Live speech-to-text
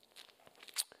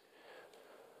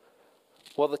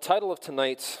Well, the title of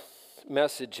tonight's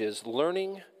message is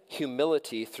Learning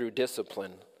Humility Through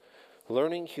Discipline.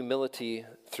 Learning Humility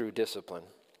Through Discipline.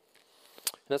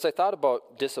 And as I thought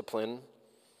about discipline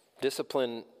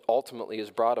ultimately is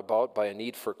brought about by a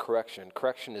need for correction.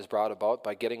 Correction is brought about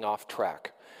by getting off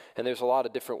track. And there's a lot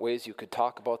of different ways you could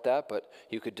talk about that, but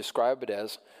you could describe it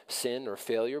as sin or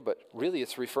failure, but really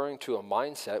it's referring to a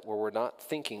mindset where we're not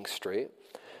thinking straight.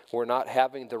 We're not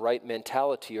having the right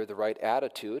mentality or the right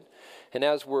attitude. And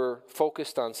as we're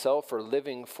focused on self or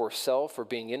living for self or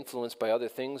being influenced by other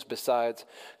things besides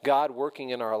God working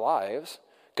in our lives,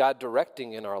 God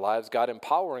directing in our lives, God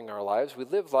empowering our lives, we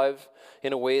live life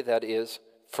in a way that is,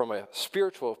 from a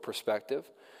spiritual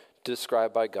perspective,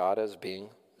 described by God as being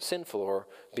sinful or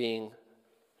being,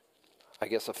 I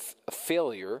guess, a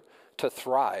failure to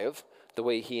thrive the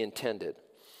way He intended.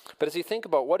 But as you think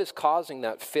about what is causing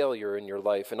that failure in your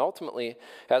life, and ultimately,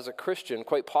 as a Christian,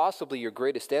 quite possibly your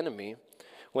greatest enemy,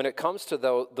 when it comes to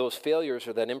those failures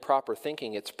or that improper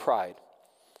thinking, it's pride.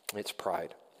 It's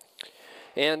pride.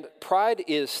 And pride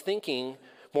is thinking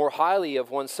more highly of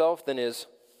oneself than is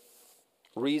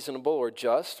reasonable or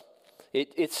just.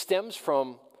 It stems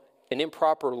from an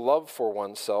improper love for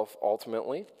oneself,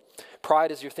 ultimately.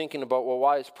 Pride is you're thinking about, well,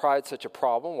 why is pride such a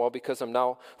problem? Well, because I'm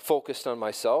now focused on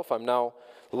myself. I'm now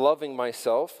loving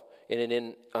myself in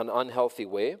an unhealthy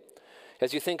way.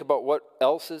 As you think about what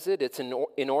else is it, it's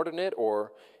inordinate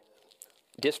or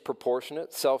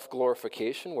disproportionate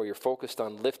self-glorification, where you're focused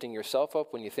on lifting yourself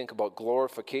up. When you think about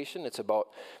glorification, it's about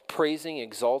praising,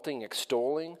 exalting,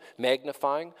 extolling,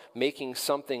 magnifying, making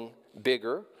something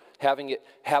bigger, having it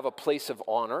have a place of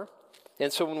honor.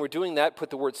 And so when we're doing that,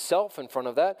 put the word self in front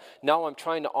of that. Now I'm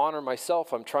trying to honor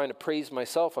myself. I'm trying to praise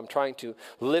myself. I'm trying to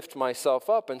lift myself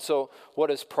up. And so what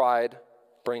does pride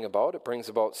bring about? It brings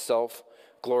about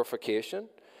self-glorification,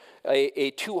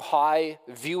 a too high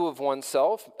view of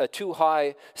oneself, a too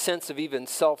high sense of even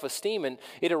self-esteem. And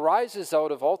it arises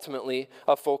out of ultimately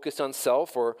a focus on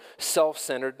self or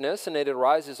self-centeredness. And it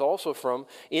arises also from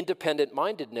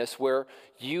independent-mindedness, where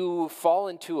you fall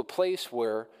into a place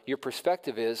where your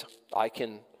perspective is, I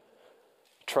can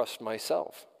trust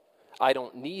myself. I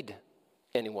don't need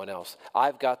anyone else.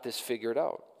 I've got this figured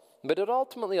out. But it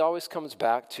ultimately always comes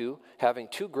back to having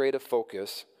too great a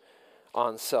focus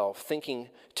on self, thinking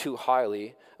too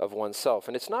highly of oneself.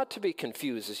 And it's not to be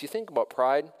confused. As you think about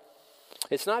pride,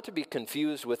 it's not to be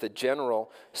confused with a general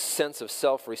sense of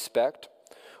self-respect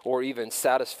or even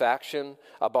satisfaction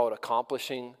about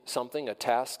accomplishing something. A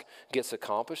task gets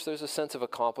accomplished. There's a sense of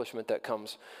accomplishment that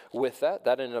comes with that.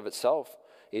 That in and of itself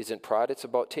isn't pride. It's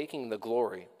about taking the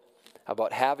glory,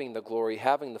 about having the glory,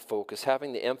 having the focus,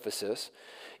 having the emphasis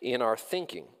in our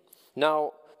thinking.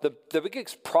 Now, the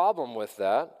biggest problem with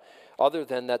that, other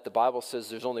than that the Bible says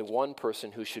there's only one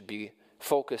person who should be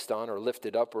focused on or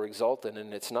lifted up or exalted,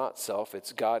 and it's not self,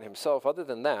 it's God Himself. Other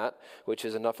than that, which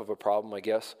is enough of a problem, I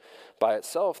guess, by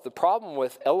itself, the problem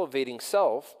with elevating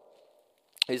self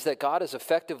is that God is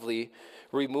effectively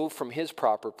removed from His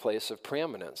proper place of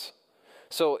preeminence.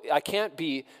 So I can't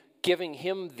be giving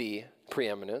Him the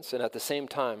preeminence and at the same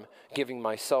time giving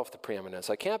myself the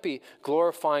preeminence. I can't be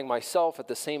glorifying myself at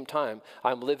the same time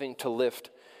I'm living to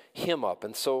lift Him up.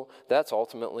 And so that's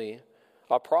ultimately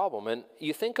a problem. And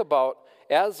you think about,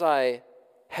 as I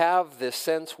have this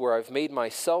sense where I've made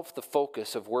myself the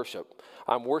focus of worship,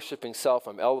 I'm worshiping self,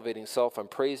 I'm elevating self, I'm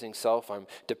praising self, I'm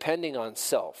depending on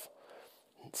self.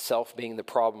 Self being the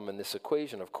problem in this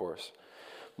equation, of course.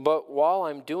 But while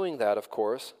I'm doing that, of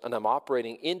course, and I'm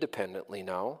operating independently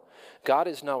now, God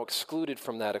is now excluded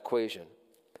from that equation.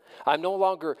 I'm no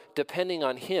longer depending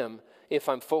on Him if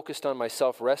I'm focused on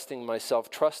myself, resting in myself,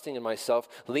 trusting in myself,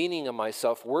 leaning on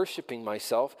myself, worshiping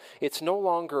myself. It's no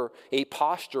longer a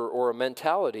posture or a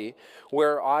mentality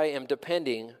where I am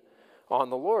depending on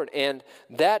the Lord. And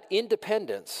that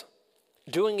independence,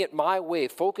 doing it my way,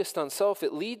 focused on self,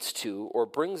 it leads to or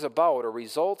brings about or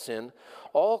results in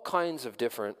all kinds of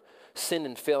different sin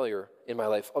and failure in my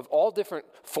life, of all different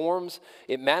forms.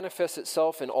 It manifests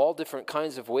itself in all different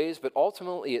kinds of ways, but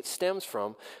ultimately it stems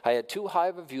from I had too high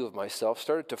of a view of myself,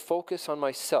 started to focus on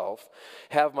myself,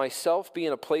 have myself be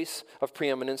in a place of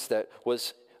preeminence that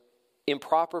was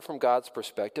improper from God's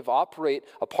perspective, operate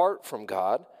apart from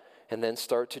God, and then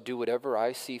start to do whatever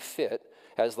I see fit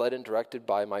as led and directed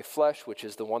by my flesh, which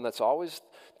is the one that's always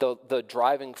the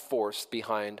driving force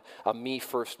behind a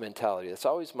me-first mentality. It's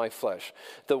always my flesh.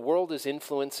 The world is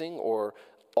influencing or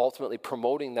ultimately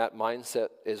promoting that mindset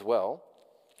as well.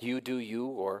 You do you,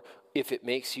 or if it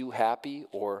makes you happy,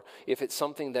 or if it's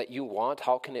something that you want,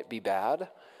 how can it be bad?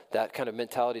 That kind of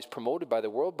mentality is promoted by the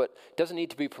world, but doesn't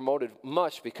need to be promoted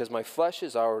much because my flesh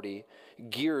is already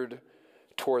geared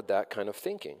toward that kind of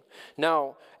thinking.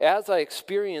 Now, as I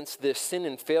experience this sin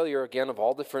and failure again of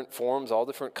all different forms, all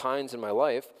different kinds in my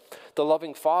life, the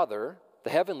loving Father, the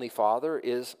Heavenly Father,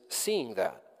 is seeing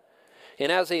that.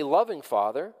 And as a loving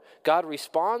Father, God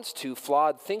responds to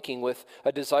flawed thinking with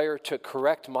a desire to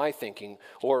correct my thinking,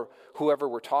 or whoever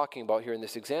we're talking about here in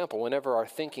this example. Whenever our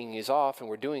thinking is off and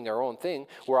we're doing our own thing,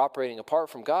 we're operating apart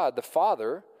from God, the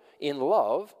Father, in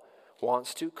love,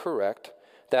 wants to correct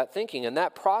that thinking. And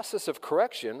that process of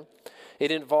correction,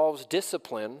 it involves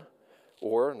discipline,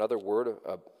 or another word,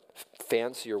 a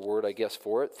fancier word, I guess,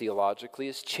 for it theologically,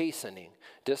 is chastening.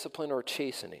 Discipline or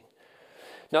chastening.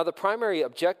 Now, the primary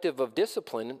objective of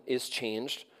discipline is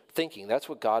changed thinking. That's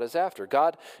what God is after.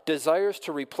 God desires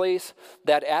to replace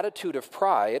that attitude of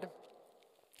pride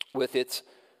with its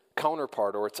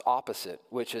counterpart or its opposite,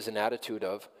 which is an attitude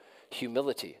of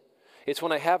humility. It's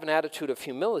when I have an attitude of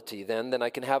humility, then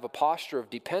I can have a posture of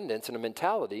dependence and a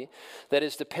mentality that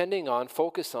is depending on,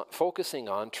 focusing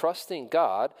on, trusting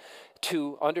God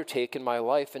to undertake in my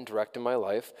life and direct in my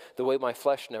life the way my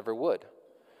flesh never would.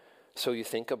 So you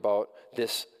think about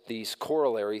these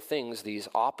corollary things, these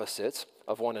opposites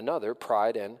of one another,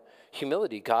 pride and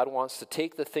humility. God wants to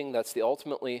take the thing that's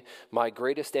ultimately my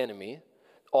greatest enemy,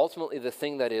 ultimately the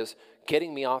thing that is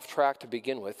getting me off track to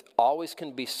begin with, always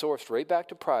can be sourced right back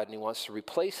to pride, and he wants to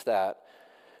replace that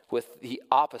with the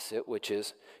opposite, which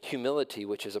is humility,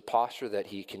 which is a posture that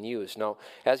he can use. Now,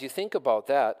 as you think about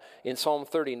that, in Psalm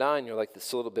 39, you're like, this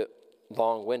is a little bit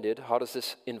long-winded. How does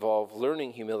this involve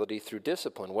learning humility through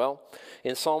discipline? Well,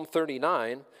 in Psalm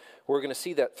 39, we're going to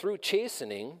see that through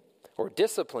chastening or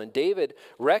discipline, David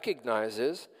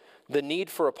recognizes the need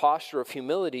for a posture of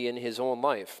humility in his own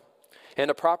life and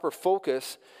a proper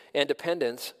focus and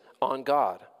dependence on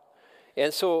God.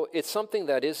 And so it's something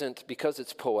that isn't, because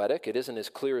it's poetic, it isn't as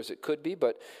clear as it could be,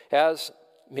 but as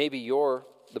maybe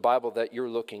the Bible that you're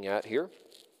looking at here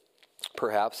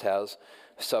perhaps has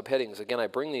subheadings. Again, I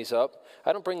bring these up.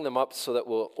 I don't bring them up so that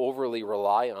we'll overly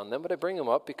rely on them, but I bring them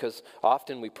up because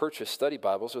often we purchase study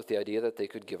Bibles with the idea that they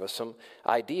could give us some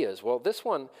ideas. Well, this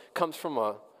one comes from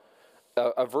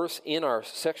a verse in our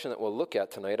section that we'll look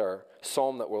at tonight, our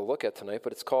psalm that we'll look at tonight,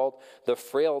 but it's called The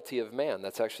Frailty of Man.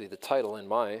 That's actually the title in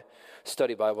my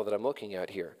study Bible that I'm looking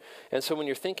at here. And so when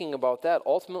you're thinking about that,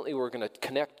 ultimately we're going to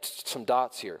connect some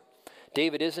dots here.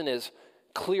 David isn't as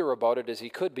clear about it as he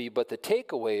could be, but the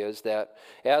takeaway is that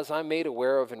as I'm made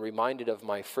aware of and reminded of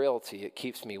my frailty, it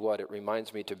keeps me what? It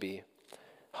reminds me to be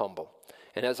humble.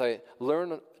 And as I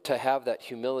learn to have that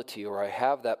humility, or I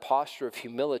have that posture of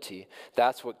humility,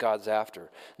 that's what God's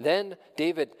after. Then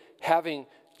David, having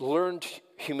learned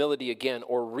humility again,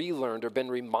 or relearned, or been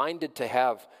reminded to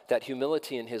have that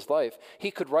humility in his life,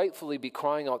 he could rightfully be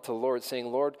crying out to the Lord, saying,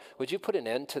 Lord, would you put an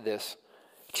end to this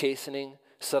chastening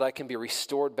so that I can be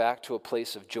restored back to a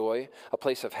place of joy, a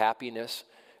place of happiness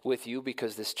with you,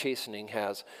 because this chastening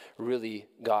has really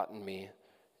gotten me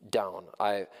down.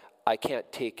 I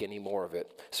can't take any more of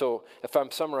it. So if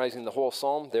I'm summarizing the whole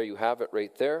psalm, there you have it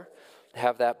right there.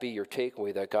 Have that be your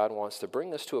takeaway, that God wants to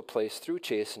bring us to a place through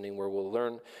chastening where we'll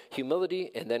learn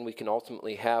humility, and then we can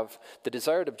ultimately have the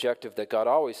desired objective that God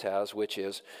always has, which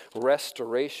is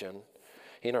restoration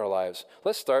in our lives.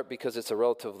 Let's start, because it's a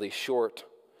relatively short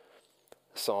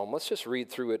psalm. Let's just read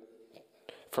through it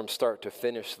from start to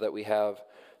finish so that we have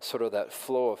sort of that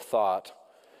flow of thought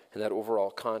and that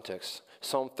overall context.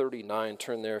 Psalm 39,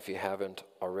 turn there if you haven't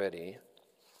already.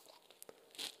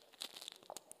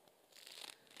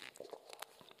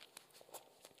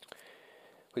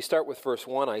 We start with verse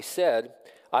 1. I said,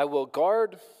 I will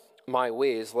guard my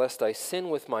ways lest I sin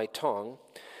with my tongue.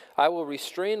 I will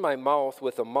restrain my mouth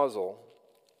with a muzzle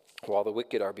while the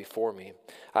wicked are before me.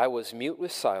 I was mute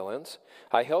with silence.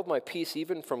 I held my peace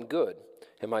even from good,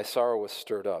 and my sorrow was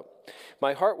stirred up.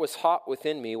 My heart was hot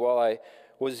within me while I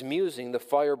was musing, the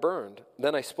fire burned.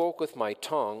 Then I spoke with my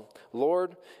tongue,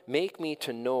 Lord, make me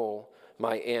to know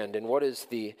my end, and what is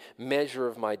the measure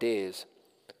of my days.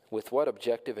 With what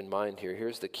objective in mind here?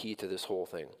 Here's the key to this whole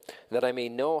thing. That I may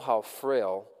know how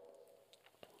frail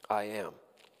I am.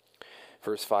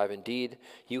 Verse 5, indeed,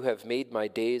 you have made my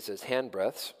days as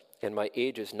handbreadths, and my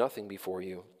age is nothing before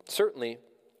you. Certainly,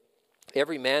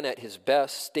 every man at his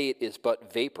best state is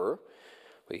but vapor.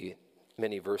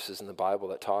 Many verses in the Bible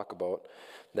that talk about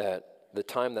that the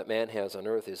time that man has on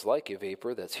earth is like a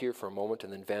vapor that's here for a moment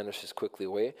and then vanishes quickly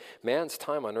away. Man's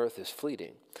time on earth is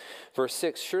fleeting. Verse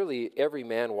 6, surely every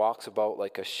man walks about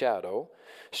like a shadow.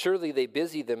 Surely they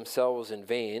busy themselves in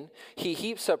vain. He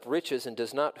heaps up riches and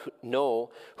does not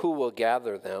know who will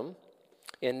gather them.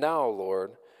 And now,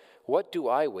 Lord, what do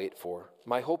I wait for?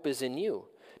 My hope is in you.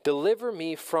 Deliver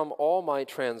me from all my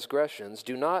transgressions.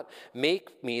 Do not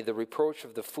make me the reproach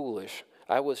of the foolish.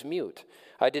 I was mute.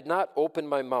 I did not open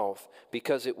my mouth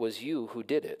because it was you who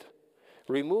did it.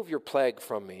 Remove your plague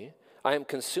from me. I am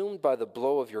consumed by the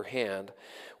blow of your hand.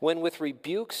 When with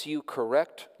rebukes you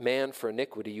correct man for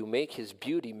iniquity, you make his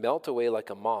beauty melt away like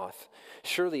a moth.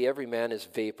 Surely every man is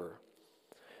vapor.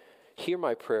 Hear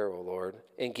my prayer, O Lord,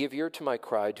 and give ear to my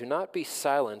cry. Do not be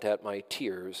silent at my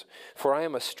tears, for I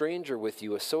am a stranger with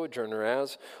you, a sojourner,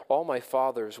 as all my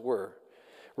fathers were.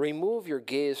 Remove your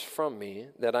gaze from me,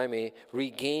 that I may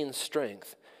regain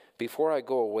strength before I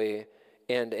go away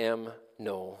and am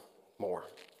no more.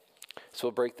 So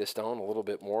we'll break this down a little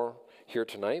bit more here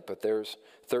tonight, but there's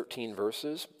 13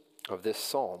 verses of this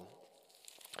psalm.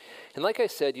 And like I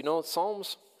said,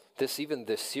 Psalms,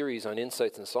 this series on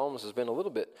insights in Psalms has been a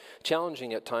little bit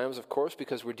challenging at times, of course,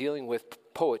 because we're dealing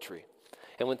with poetry.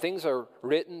 And when things are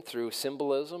written through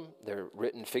symbolism, they're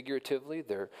written figuratively,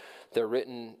 they're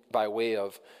written by way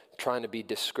of trying to be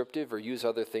descriptive or use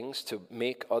other things to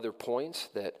make other points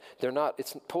that they're not.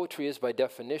 Poetry is by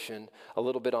definition a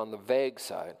little bit on the vague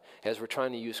side, as we're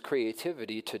trying to use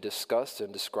creativity to discuss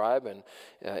and describe and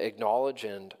acknowledge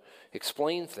and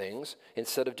explain things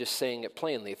instead of just saying it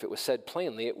plainly. If it was said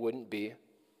plainly, it wouldn't be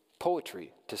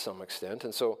poetry to some extent.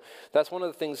 And so that's one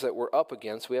of the things that we're up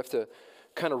against. We have to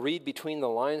kind of read between the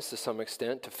lines to some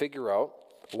extent to figure out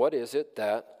what is it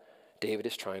that David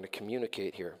is trying to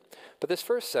communicate here. But this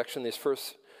first section, these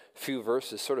first few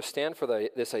verses sort of stand for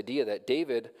this idea that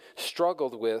David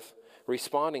struggled with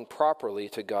responding properly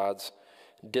to God's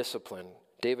discipline.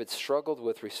 David struggled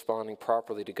with responding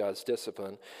properly to God's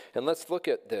discipline. And let's look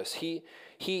at this. He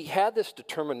had this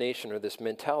determination or this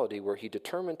mentality where he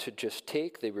determined to just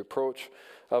take the reproach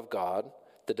of God,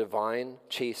 the divine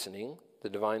chastening,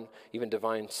 even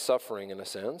divine suffering in a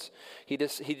sense. He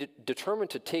determined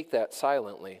to take that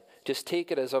silently, just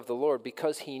take it as of the Lord,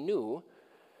 because he knew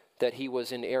that he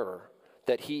was in error,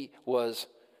 that he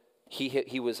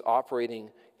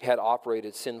had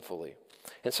operated sinfully.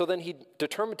 And so then he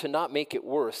determined to not make it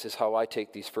worse, is how I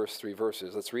take these first three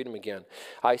verses. Let's read them again.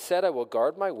 I said, I will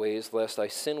guard my ways, lest I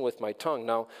sin with my tongue.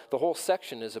 Now, the whole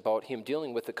section is about him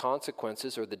dealing with the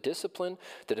consequences or the discipline,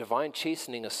 the divine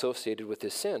chastening associated with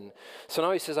his sin. So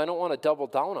now he says, I don't want to double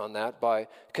down on that by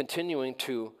continuing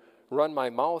to run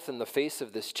my mouth in the face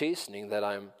of this chastening that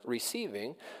I'm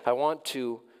receiving. I want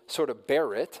to sort of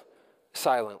bear it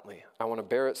silently. I want to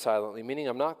bear it silently, meaning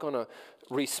I'm not going to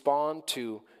respond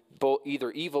to both either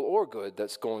evil or good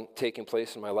that's taking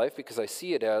place in my life, because I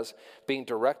see it as being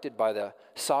directed by the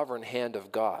sovereign hand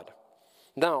of God.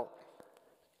 Now,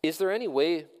 is there any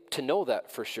way to know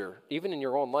that for sure, even in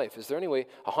your own life? Is there any way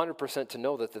 100% to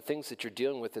know that the things that you're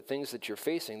dealing with, the things that you're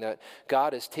facing, that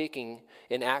God is taking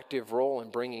an active role in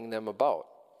bringing them about?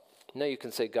 Now you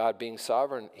can say God being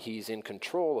sovereign, he's in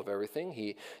control of everything.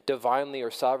 He divinely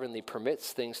or sovereignly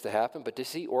permits things to happen, but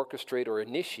does he orchestrate or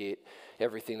initiate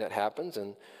everything that happens?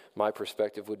 And my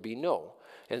perspective would be no.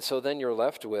 And so then you're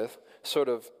left with sort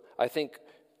of, I think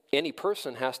any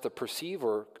person has to perceive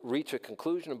or reach a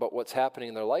conclusion about what's happening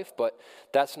in their life, but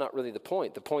that's not really the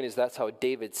point. The point is that's how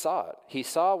David saw it. He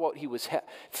saw what he was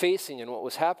facing and what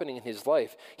was happening in his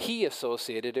life. He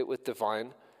associated it with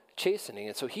divine chastening,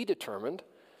 and so he determined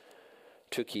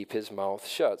to keep his mouth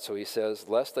shut. So he says,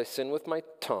 lest I sin with my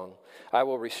tongue, I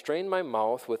will restrain my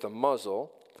mouth with a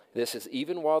muzzle. This is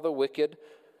even while the wicked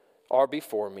are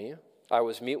before me. I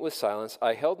was mute with silence.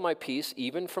 I held my peace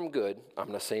even from good. I'm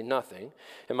going to say nothing.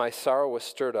 And my sorrow was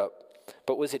stirred up.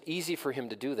 But was it easy for him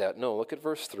to do that? No. Look at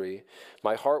verse 3.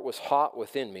 My heart was hot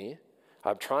within me.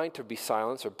 I'm trying to be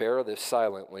silent or bear this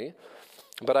silently.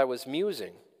 But I was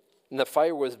musing, and the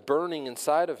fire was burning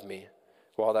inside of me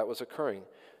while that was occurring.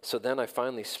 So then I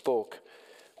finally spoke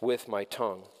with my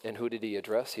tongue. And who did he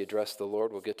address? He addressed the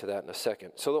Lord. We'll get to that in a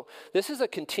second. So this is a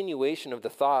continuation of the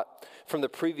thought from the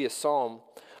previous psalm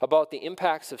about the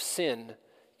impacts of sin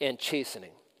and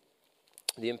chastening.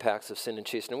 The impacts of sin and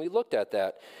chastening. We looked at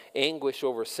that anguish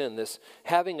over sin, this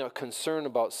having a concern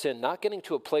about sin, not getting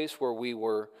to a place where we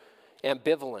were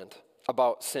ambivalent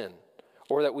about sin,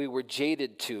 or that we were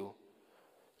jaded to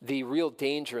the real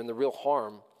danger and the real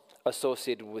harm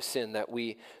associated with sin, that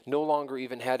we no longer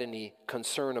even had any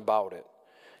concern about it.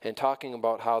 And talking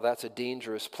about how that's a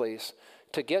dangerous place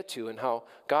to get to, and how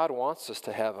God wants us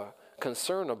to have a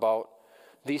concern about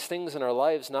these things in our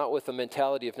lives, not with a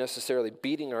mentality of necessarily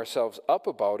beating ourselves up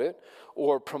about it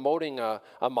or promoting a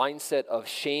mindset of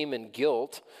shame and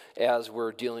guilt as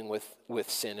we're dealing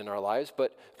with sin in our lives,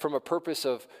 but from a purpose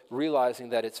of realizing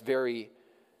that it's very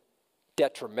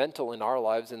detrimental in our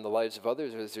lives and the lives of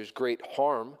others, as there's great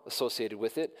harm associated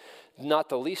with it, not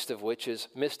the least of which is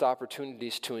missed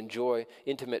opportunities to enjoy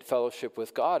intimate fellowship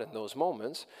with God in those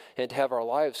moments and to have our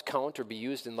lives count or be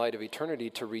used in light of eternity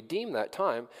to redeem that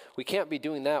time. We can't be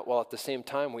doing that while at the same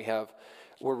time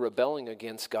we're rebelling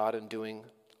against God and doing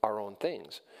our own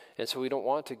things. And so we don't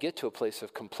want to get to a place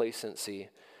of complacency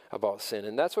about sin.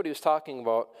 And that's what he was talking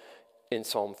about in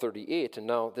Psalm 38, and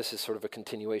now this is sort of a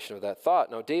continuation of that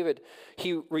thought. Now David,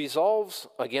 he resolves,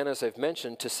 again as I've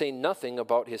mentioned, to say nothing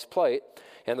about his plight,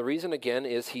 and the reason again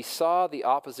is he saw the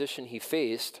opposition he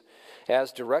faced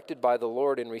as directed by the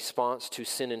Lord in response to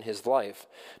sin in his life.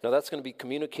 Now that's going to be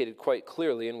communicated quite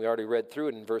clearly, and we already read through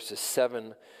it in verses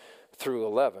 7 through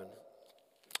 11.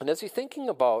 And as you're thinking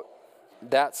about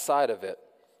that side of it,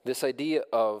 this idea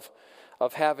of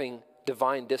having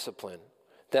divine discipline,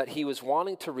 that he was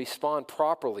wanting to respond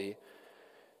properly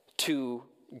to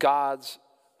God's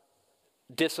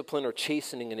discipline or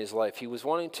chastening in his life. He was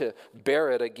wanting to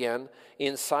bear it again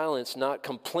in silence, not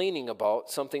complaining about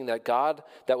something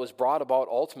that was brought about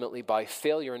ultimately by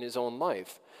failure in his own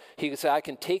life. He could say, I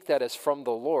can take that as from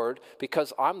the Lord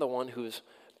because I'm the one who's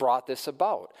brought this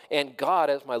about. And God,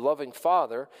 as my loving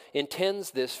Father,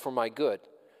 intends this for my good.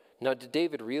 Now, did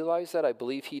David realize that? I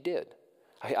believe he did.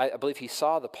 I believe he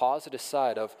saw the positive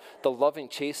side of the loving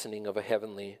chastening of a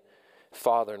heavenly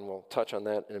Father, and we'll touch on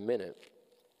that in a minute.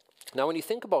 Now, when you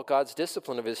think about God's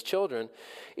discipline of his children,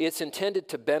 it's intended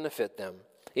to benefit them.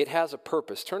 It has a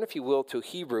purpose. Turn, if you will, to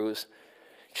Hebrews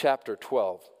chapter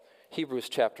 12. Hebrews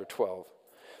chapter 12.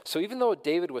 So even though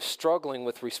David was struggling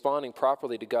with responding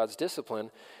properly to God's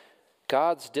discipline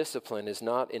is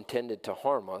not intended to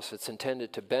harm us. It's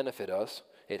intended to benefit us.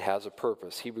 It has a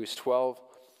purpose. Hebrews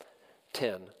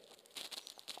 12:10.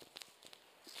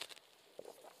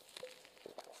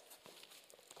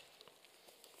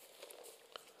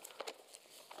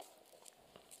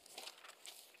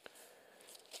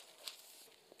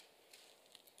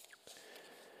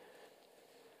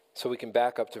 So we can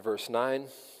back up to verse 9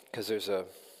 because let's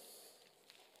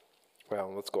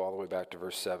go all the way back to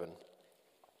verse 7.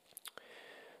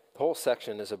 The whole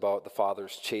section is about the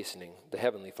Father's chastening, the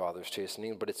Heavenly Father's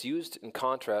chastening, but it's used in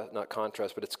contrast, not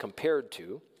contrast, but it's compared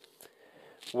to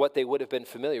what they would have been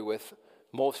familiar with,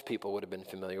 most people would have been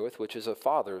familiar with, which is an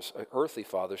earthly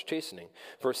father's chastening.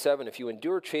 Verse 7, if you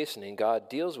endure chastening, God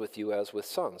deals with you as with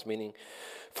sons, meaning,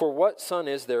 for what son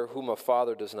is there whom a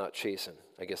father does not chasten?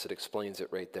 I guess it explains it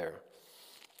right there.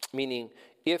 Meaning,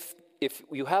 if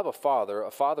you have a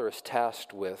father is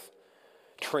tasked with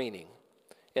training.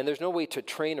 And there's no way to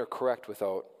train or correct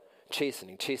without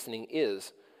chastening. Chastening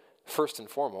is, first and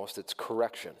foremost, it's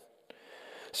correction.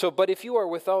 So, but if you are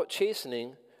without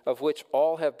chastening, of which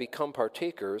all have become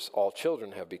partakers, all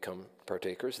children have become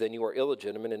partakers, then you are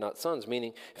illegitimate and not sons.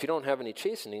 Meaning, if you don't have any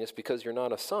chastening, it's because you're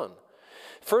not a son.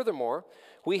 Furthermore,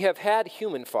 we have had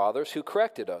human fathers who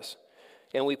corrected us,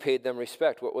 and we paid them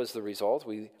respect. What was the result?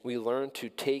 We learned to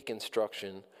take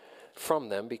instruction from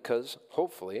them because,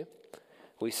 hopefully,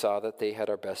 we saw that they had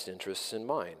our best interests in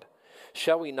mind.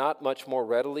 Shall we not much more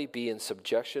readily be in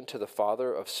subjection to the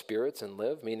Father of spirits and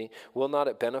live? Meaning, will not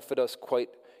it benefit us quite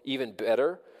even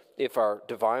better if our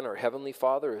divine or heavenly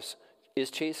Father is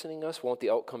chastening us? Won't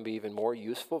the outcome be even more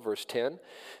useful? Verse 10,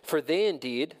 for they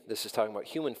indeed, this is talking about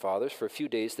human fathers, for a few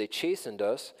days they chastened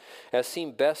us as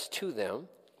seemed best to them,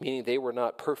 meaning they were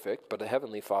not perfect, but a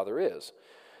heavenly Father is.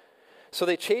 So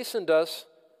they chastened us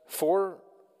for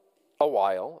a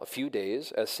while, a few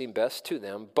days, as seemed best to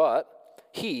them, but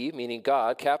he, meaning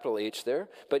God, capital H there,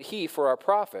 but he for our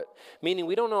profit. Meaning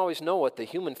we don't always know what the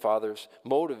human father's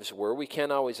motives were. We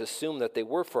can't always assume that they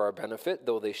were for our benefit,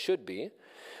 though they should be.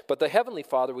 But the heavenly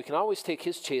Father, we can always take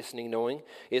his chastening knowing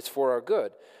it's for our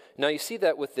good. Now you see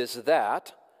that with this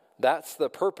that's the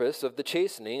purpose of the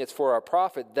chastening. It's for our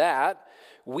profit, that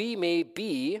we may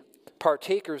be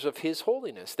partakers of his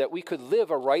holiness, that we could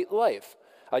live a right life,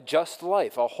 a just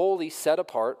life, a holy,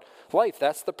 set-apart life.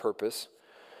 That's the purpose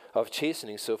of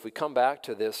chastening. So if we come back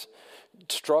to this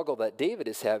struggle that David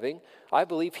is having, I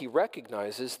believe he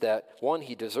recognizes that, one,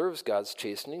 he deserves God's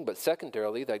chastening, but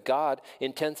secondarily, that God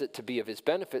intends it to be of his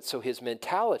benefit. So his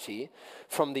mentality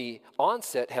from the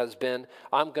onset has been,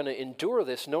 I'm going to endure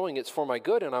this knowing it's for my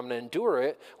good, and I'm going to endure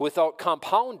it without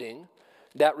compounding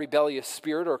that rebellious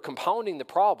spirit or compounding the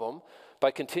problem by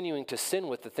continuing to sin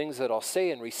with the things that I'll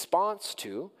say in response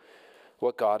to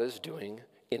what God is doing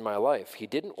in my life. He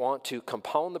didn't want to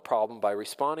compound the problem by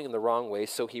responding in the wrong way,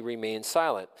 so he remained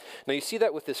silent. Now you see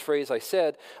that with this phrase I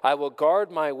said, I will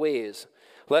guard my ways,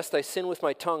 lest I sin with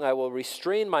my tongue. I will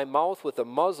restrain my mouth with a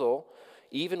muzzle,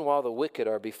 even while the wicked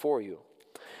are before you.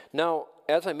 Now,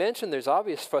 as I mentioned, there's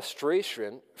obvious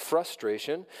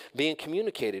frustration being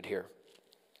communicated here.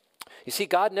 You see,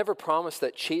 God never promised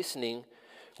that chastening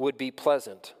would be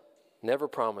pleasant. Never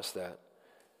promised that.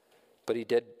 But he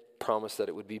did promise that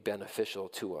it would be beneficial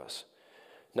to us.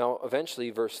 Now,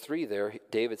 eventually, verse 3 there,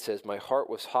 David says, my heart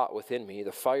was hot within me,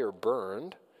 the fire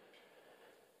burned.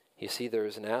 You see, there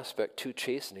is an aspect to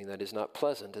chastening that is not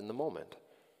pleasant in the moment.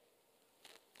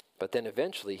 But then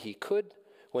eventually,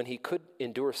 when he could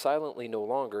endure silently no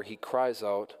longer, he cries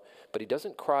out, but he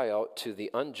doesn't cry out to the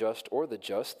unjust or the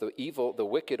just, the evil, the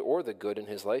wicked or the good in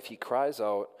his life. He cries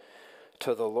out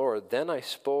to the Lord. Then I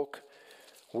spoke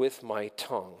with my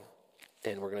tongue.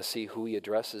 And we're going to see who he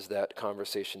addresses that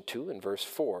conversation to in verse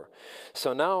 4.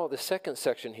 So now the second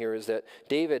section here is that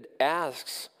David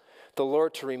asks the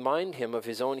Lord to remind him of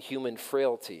his own human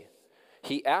frailty.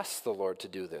 He asks the Lord to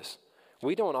do this.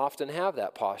 We don't often have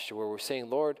that posture where we're saying,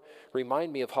 Lord,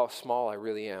 remind me of how small I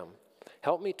really am.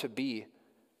 Help me to be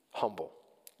humble.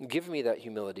 Give me that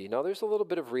humility. Now, there's a little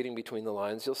bit of reading between the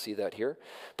lines. You'll see that here.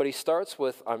 But he starts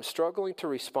with, I'm struggling to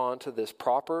respond to this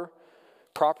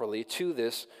properly to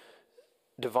this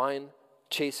divine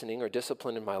chastening or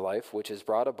discipline in my life, which is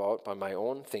brought about by my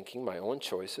own thinking, my own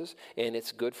choices, and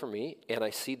it's good for me, and I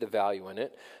see the value in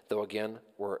it, though again,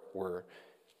 we're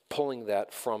pulling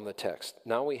that from the text.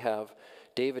 Now we have,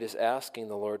 David is asking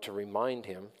the Lord to remind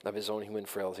him of his own human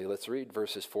frailty. Let's read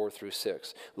verses 4 through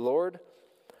 6. Lord,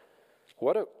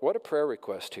 what a prayer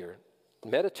request here.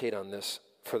 Meditate on this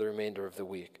for the remainder of the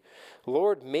week.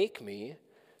 Lord, make me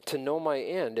to know my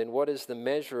end and what is the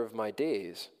measure of my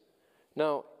days.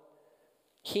 Now,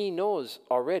 he knows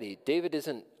already. David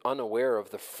isn't unaware of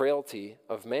the frailty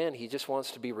of man. He just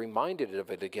wants to be reminded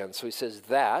of it again. So he says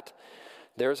that,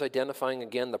 there's identifying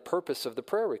again the purpose of the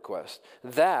prayer request.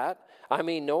 That I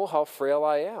may know how frail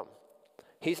I am.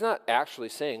 He's not actually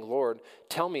saying, Lord,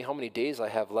 tell me how many days I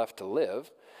have left to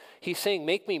live. He's saying,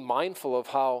 make me mindful of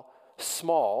how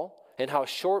small and how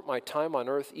short my time on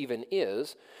earth even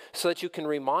is, so that you can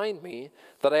remind me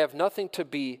that I have nothing to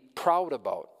be proud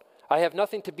about. I have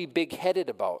nothing to be big-headed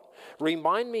about.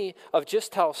 Remind me of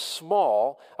just how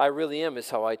small I really am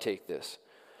is how I take this.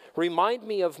 Remind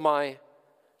me of my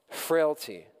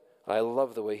frailty. I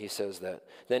love the way he says that.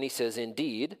 Then he says,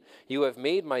 indeed, you have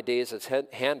made my days as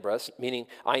handbreadths, meaning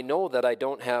I know that I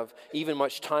don't have even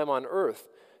much time on earth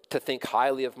to think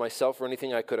highly of myself or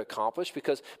anything I could accomplish,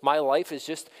 because my life is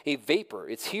just a vapor.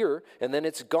 It's here and then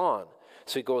it's gone.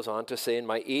 So he goes on to say, and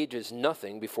my age is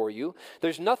nothing before you.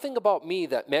 There's nothing about me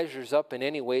that measures up in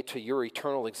any way to your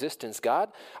eternal existence,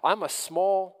 God. I'm a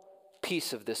small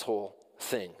piece of this whole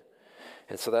thing.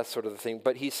 And so that's sort of the thing.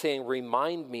 But he's saying,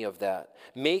 remind me of that.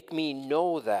 Make me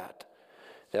know that.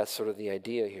 That's sort of the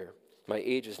idea here. My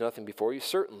age is nothing before you.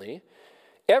 Certainly,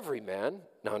 every man,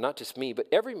 now not just me, but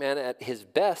every man at his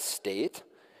best state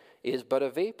is but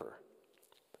a vapor.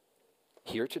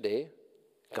 Here today,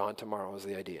 gone tomorrow is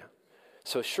the idea.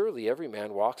 So surely every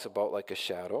man walks about like a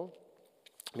shadow,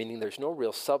 meaning there's no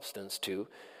real substance to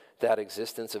that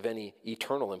existence of any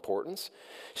eternal importance.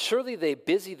 Surely they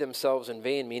busy themselves in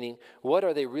vain, meaning what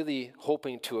are they really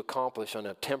hoping to accomplish on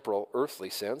a temporal, earthly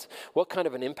sense? What kind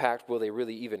of an impact will they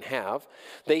really even have?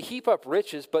 They heap up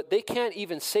riches, but they can't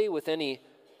even say with any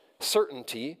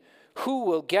certainty who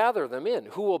will gather them in,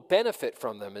 who will benefit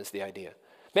from them is the idea.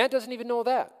 Man doesn't even know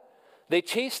that. They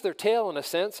chase their tail, in a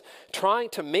sense, trying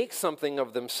to make something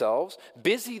of themselves,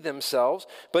 busy themselves,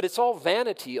 but it's all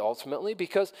vanity ultimately,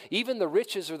 because even the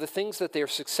riches or the things that they are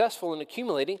successful in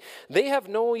accumulating, they have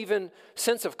no even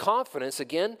sense of confidence,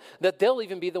 again, that they'll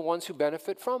even be the ones who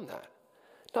benefit from that.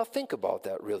 Now think about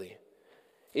that, really.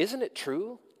 Isn't it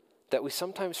true that we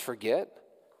sometimes forget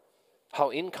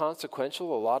how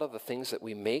inconsequential a lot of the things that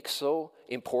we make so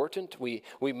important, we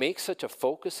make such a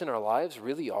focus in our lives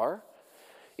really are?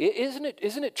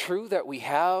 Isn't it true that we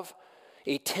have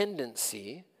a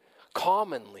tendency,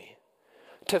 commonly,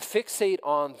 to fixate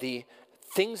on the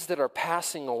things that are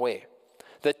passing away,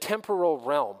 the temporal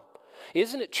realm?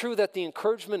 Isn't it true that the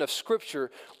encouragement of Scripture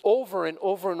over and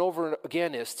over and over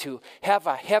again is to have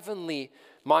a heavenly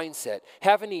mindset,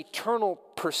 have an eternal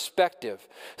perspective,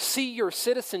 see your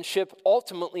citizenship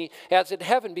ultimately as in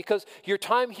heaven, because your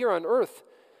time here on earth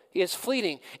is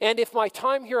fleeting. And if my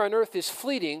time here on earth is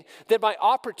fleeting, then my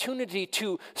opportunity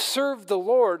to serve the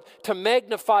Lord, to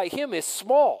magnify Him, is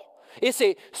small. It's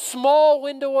a small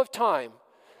window of time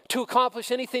to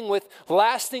accomplish anything with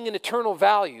lasting and eternal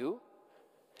value.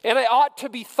 And I ought to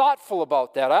be thoughtful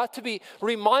about that. I ought to be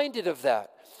reminded of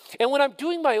that. And when I'm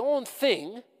doing my own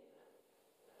thing,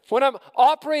 when I'm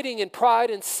operating in pride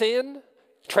and sin,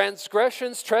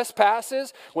 transgressions,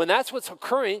 trespasses, when that's what's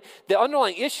occurring, the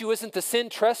underlying issue isn't the sin,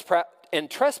 and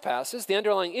trespasses, the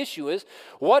underlying issue is,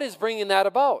 what is bringing that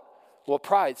about? Well,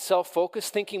 pride, self-focus,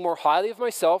 thinking more highly of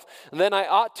myself than I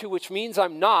ought to, which means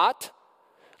I'm not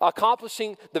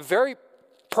accomplishing the very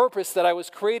purpose that I was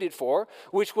created for,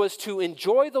 which was to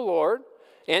enjoy the Lord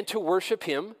and to worship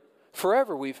Him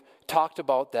forever. We've talked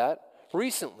about that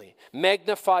recently.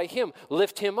 Magnify Him,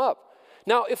 lift Him up.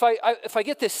 Now, if I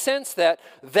get this sense that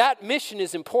that mission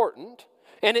is important,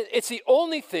 and it's the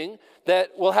only thing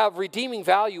that will have redeeming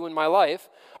value in my life,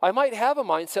 I might have a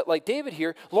mindset like David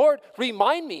here, Lord,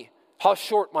 remind me how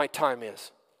short my time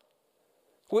is.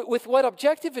 With what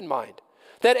objective in mind?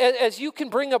 That as you can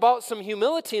bring about some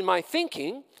humility in my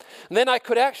thinking, then I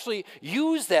could actually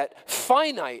use that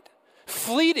finite,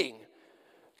 fleeting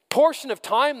portion of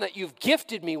time that you've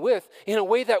gifted me with in a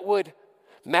way that would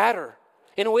matter,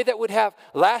 in a way that would have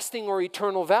lasting or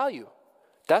eternal value.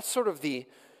 That's sort of the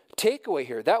takeaway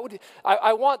here.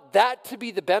 I want that to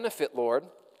be the benefit, Lord,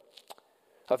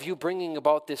 of you bringing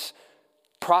about this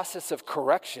process of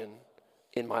correction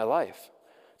in my life.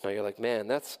 Now you're like, man,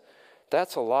 that's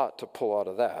a lot to pull out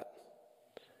of that.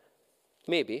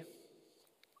 Maybe,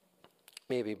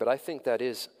 but I think that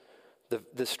is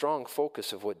the strong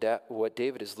focus of what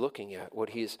David is looking at, what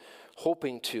he's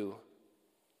hoping to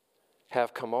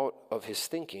have come out of his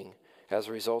thinking as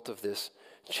a result of this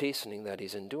chastening that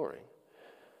he's enduring.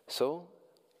 So,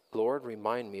 Lord,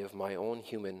 remind me of my own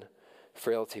human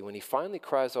frailty. When he finally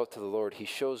cries out to the Lord, he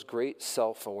shows great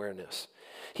self-awareness.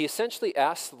 He essentially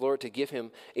asks the Lord to give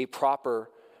him a proper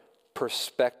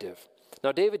perspective.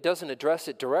 Now, David doesn't address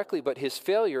it directly, but his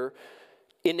failure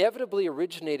inevitably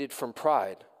originated from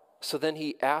pride. So then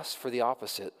he asks for the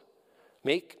opposite.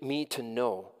 Make me to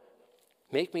know.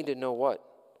 Make me to know what?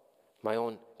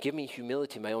 Give me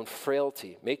humility, my own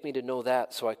frailty. Make me to know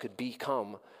that so I could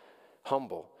become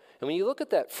humble. And when you look at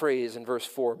that phrase in verse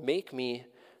 4, make me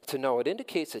to know, it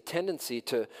indicates a tendency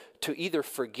to either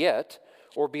forget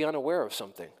or be unaware of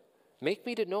something. Make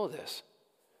me to know this.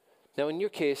 Now, in your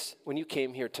case, when you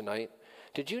came here tonight,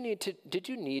 did you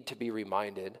need to be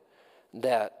reminded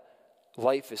that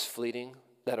life is fleeting,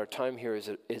 that our time here is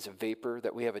a vapor,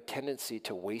 that we have a tendency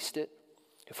to waste it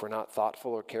if we're not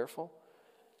thoughtful or careful?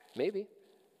 Maybe.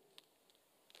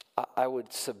 I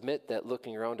would submit that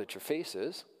looking around at your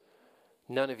faces,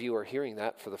 none of you are hearing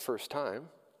that for the first time.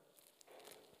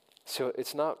 So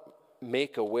it's not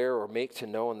make aware or make to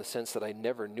know in the sense that I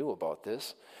never knew about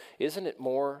this. Isn't it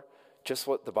more just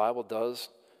what the Bible does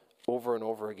over and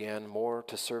over again, more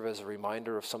to serve as a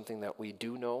reminder of something that we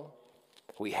do know,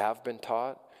 we have been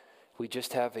taught, we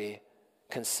just have a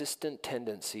consistent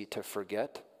tendency to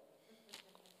forget?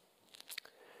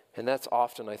 And that's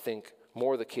often, I think,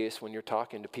 more the case when you're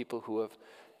talking to people who have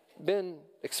been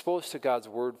exposed to God's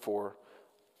word for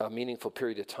a meaningful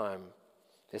period of time.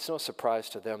 It's no surprise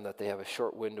to them that they have a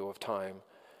short window of time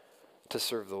to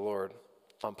serve the Lord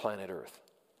on planet Earth.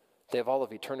 They have all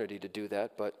of eternity to do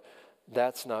that, but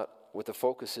that's not what the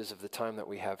focus is of the time that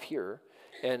we have here.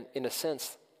 And in a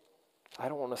sense, I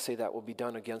don't want to say that will be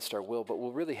done against our will, but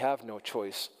we'll really have no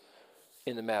choice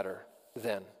in the matter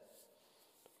then.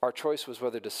 Our choice was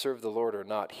whether to serve the Lord or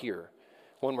not here.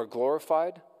 When we're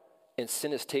glorified and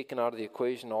sin is taken out of the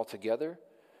equation altogether,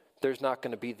 there's not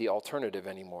going to be the alternative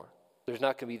anymore. There's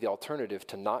not going to be the alternative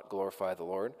to not glorify the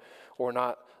Lord or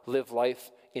not live life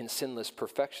in sinless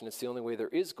perfection. It's the only way there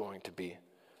is going to be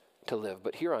to live.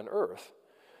 But here on earth,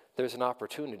 there's an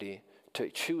opportunity to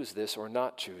choose this or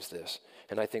not choose this.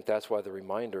 And I think that's why the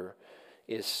reminder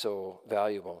is so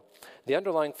valuable. The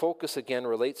underlying focus again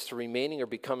relates to remaining or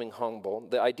becoming humble.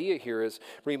 The idea here is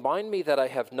remind me that I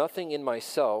have nothing in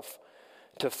myself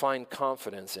to find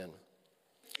confidence in.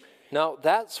 Now,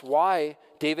 that's why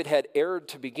David had erred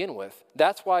to begin with.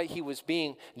 That's why he was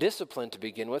being disciplined to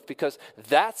begin with, because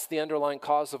that's the underlying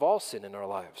cause of all sin in our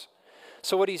lives.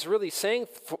 So what he's really saying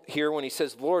here when he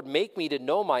says, Lord, make me to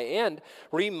know my end,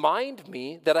 remind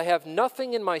me that I have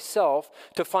nothing in myself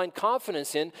to find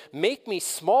confidence in, make me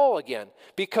small again.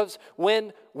 Because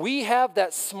when we have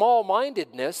that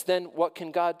small-mindedness, then what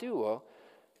can God do? Well,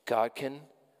 God can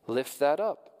lift that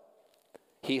up.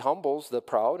 He humbles the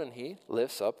proud and he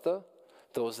lifts up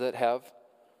those that have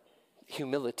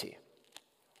humility.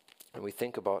 And we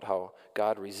think about how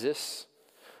God resists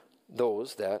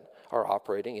those that are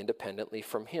operating independently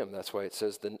from him. That's why it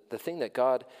says the thing that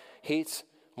God hates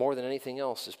more than anything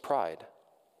else is pride.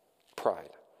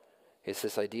 Pride. It's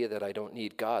this idea that I don't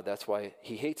need God. That's why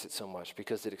he hates it so much,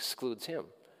 because it excludes him.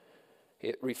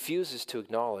 It refuses to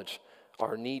acknowledge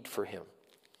our need for him.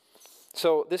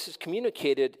 So this is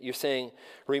communicated, you're saying,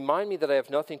 remind me that I have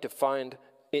nothing to find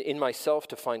in myself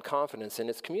to find confidence. And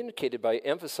it's communicated by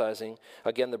emphasizing,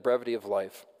 again, the brevity of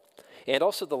life. and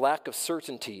also the lack of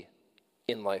certainty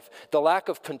in life, the lack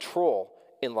of control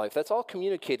in life. That's all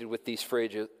communicated with these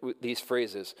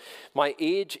phrases. My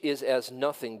age is as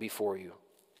nothing before you.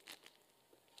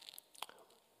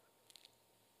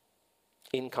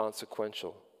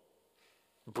 Inconsequential,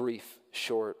 brief,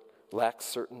 short, lacks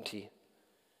certainty.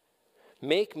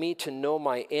 Make me to know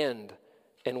my end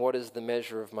and what is the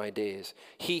measure of my days.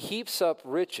 He heaps up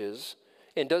riches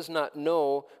and does not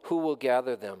know who will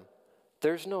gather them.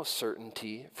 There's no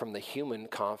certainty from the human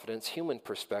confidence, human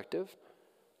perspective.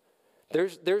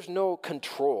 There's no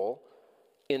control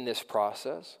in this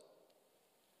process.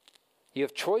 You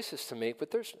have choices to make,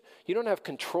 but you don't have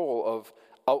control of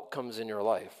outcomes in your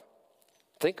life.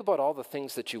 Think about all the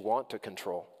things that you want to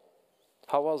control.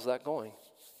 How well is that going?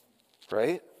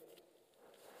 Right?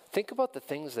 Think about the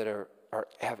things that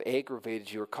have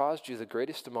aggravated you or caused you the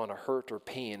greatest amount of hurt or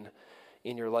pain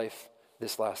in your life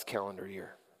this last calendar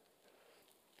year.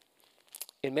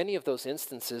 In many of those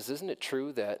instances, isn't it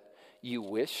true that you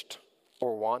wished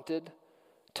or wanted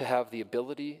to have the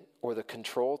ability or the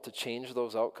control to change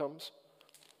those outcomes,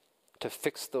 to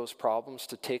fix those problems,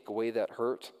 to take away that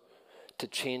hurt, to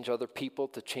change other people,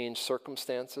 to change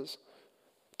circumstances?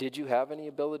 Did you have any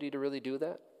ability to really do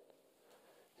that?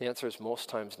 The answer is most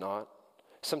times not.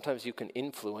 Sometimes you can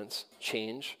influence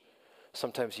change.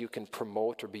 Sometimes you can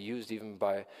promote or be used even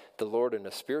by the Lord in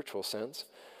a spiritual sense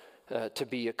to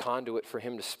be a conduit for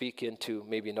him to speak into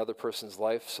maybe another person's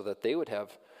life so that they would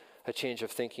have a change of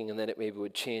thinking, and then it maybe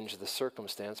would change the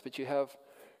circumstance, but you have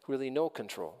really no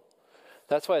control.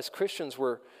 That's why as Christians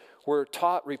we're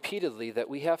taught repeatedly that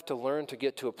we have to learn to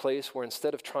get to a place where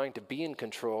instead of trying to be in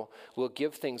control, we'll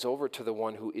give things over to the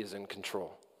one who is in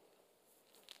control.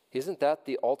 Isn't that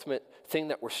the ultimate thing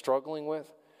that we're struggling with?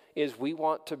 Is we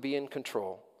want to be in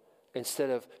control instead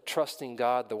of trusting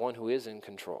God, the one who is in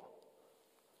control.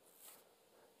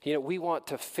 We want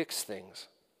to fix things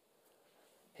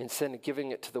instead of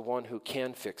giving it to the one who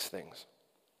can fix things.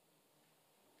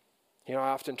 I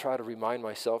often try to remind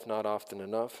myself, not often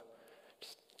enough,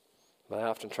 but I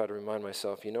often try to remind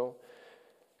myself,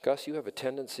 Gus, you have a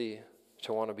tendency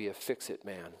to want to be a fix-it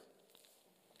man.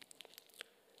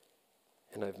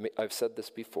 And I've said this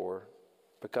before,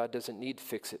 but God doesn't need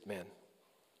fix-it men.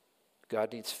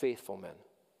 God needs faithful men.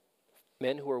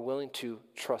 Men who are willing to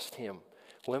trust him.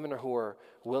 Women who are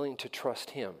willing to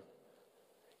trust him.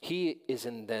 He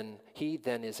then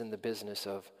is in the business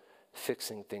of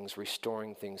fixing things,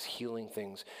 restoring things, healing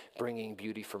things, bringing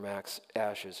beauty from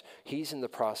ashes. He's in the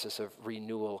process of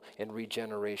renewal and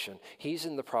regeneration. He's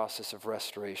in the process of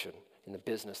restoration. In the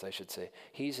business, I should say.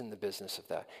 He's in the business of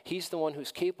that. He's the one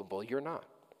who's capable. You're not.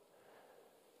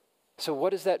 So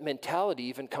what does that mentality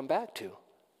even come back to?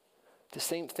 The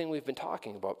same thing we've been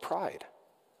talking about, pride.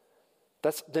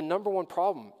 That's the number one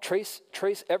problem. Trace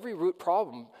every root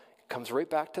problem, comes right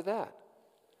back to that.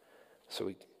 So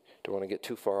we don't want to get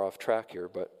too far off track here,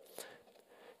 but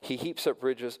he heaps up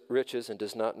riches and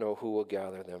does not know who will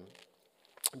gather them.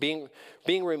 Being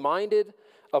reminded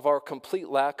of our complete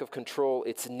lack of control,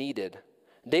 it's needed.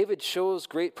 David shows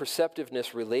great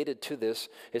perceptiveness related to this,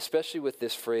 especially with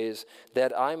this phrase,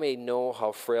 that I may know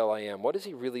how frail I am. What is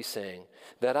he really saying?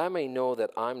 That I may know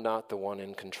that I'm not the one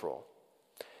in control.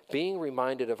 Being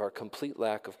reminded of our complete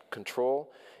lack of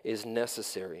control is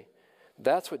necessary.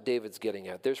 That's what David's getting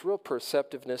at. There's real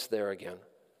perceptiveness there again.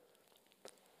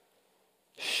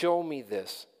 Show me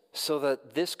this so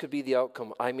that this could be the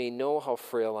outcome. I may know how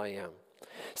frail I am.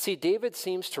 See, David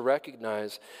seems to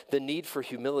recognize the need for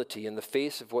humility in the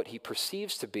face of what he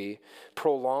perceives to be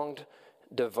prolonged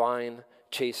divine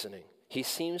chastening. He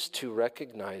seems to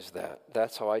recognize that.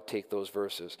 That's how I take those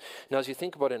verses. Now, as you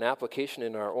think about an application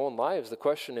in our own lives, the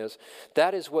question is,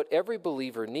 that is what every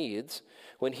believer needs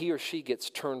when he or she gets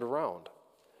turned around.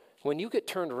 When you get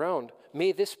turned around,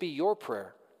 may this be your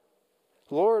prayer.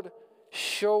 Lord,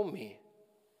 show me.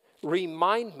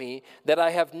 Remind me that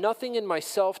I have nothing in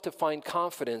myself to find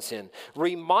confidence in.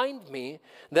 Remind me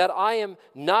that I am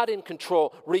not in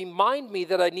control. Remind me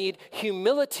that I need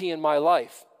humility in my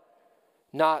life,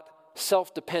 not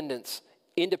self-dependence,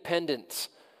 independence.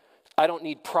 I don't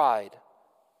need pride.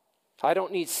 I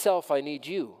don't need self, I need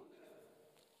you.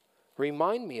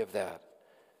 Remind me of that.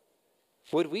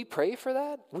 Would we pray for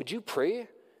that? Would you pray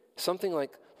something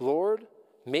like, Lord,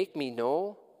 make me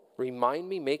know, remind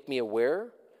me, make me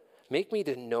aware, make me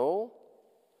to know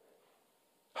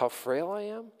how frail I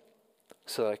am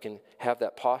so that I can have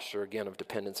that posture again of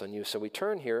dependence on you. So we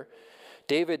turn here.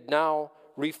 David now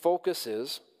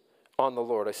refocuses on the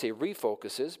Lord. I say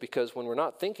refocuses because when we're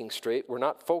not thinking straight, we're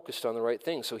not focused on the right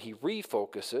thing. So he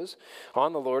refocuses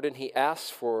on the Lord and he asks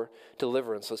for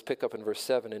deliverance. Let's pick up in verse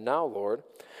 7. And now, Lord,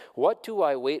 what do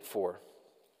I wait for?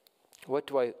 What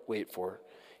do I wait for?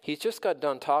 He's just got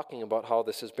done talking about how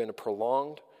this has been a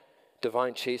prolonged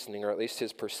divine chastening, or at least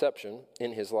his perception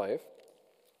in his life.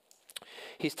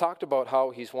 He's talked about how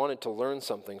he's wanted to learn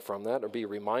something from that or be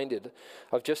reminded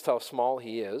of just how small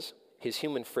he is, his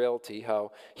human frailty,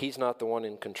 how he's not the one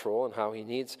in control, and how he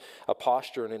needs a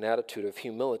posture and an attitude of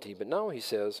humility. But now he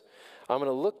says, I'm going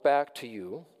to look back to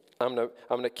you. I'm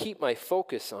going to keep my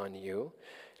focus on you,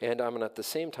 and I'm at the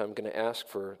same time going to ask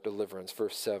for deliverance.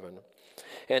 Verse 7.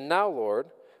 And now,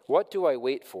 Lord, what do I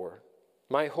wait for?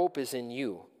 My hope is in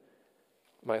you.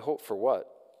 My hope for what?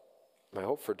 My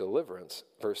hope for deliverance.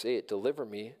 Verse 8, deliver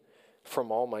me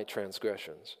from all my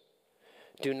transgressions.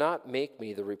 Do not make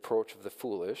me the reproach of the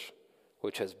foolish,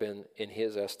 which has been, in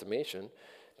his estimation,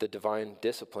 the divine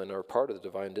discipline, or part of the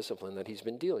divine discipline that he's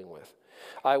been dealing with.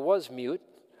 I was mute.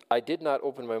 I did not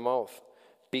open my mouth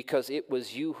because it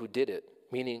was you who did it.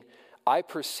 Meaning, I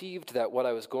perceived that what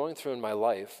I was going through in my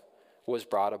life was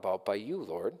brought about by you,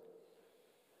 Lord.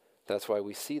 That's why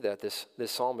we see that this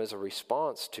psalm is a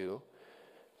response to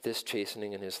this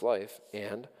chastening in his life,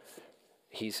 and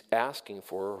he's asking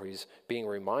for, or he's being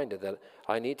reminded that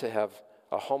I need to have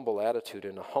a humble attitude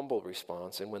and a humble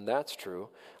response. And when that's true,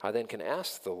 I then can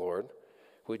ask the Lord,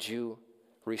 would you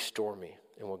restore me?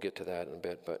 And we'll get to that in a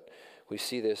bit. But we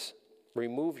see this,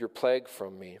 remove your plague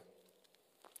from me.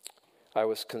 I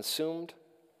was consumed,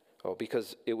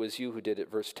 because it was you who did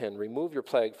it. Verse 10, remove your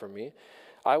plague from me.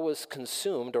 I was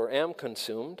consumed, or am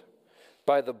consumed,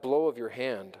 by the blow of your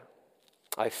hand.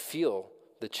 I feel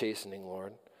the chastening,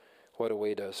 Lord. What a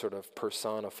way to sort of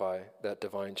personify that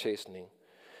divine chastening.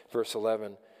 Verse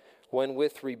 11, when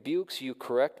with rebukes you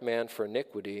correct man for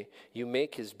iniquity, you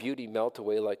make his beauty melt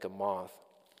away like a moth.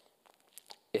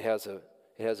 It has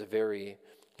a very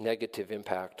negative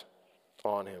impact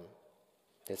on him.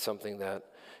 It's something that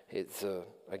it's,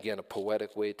 again, a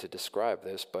poetic way to describe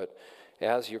this, but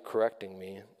as you're correcting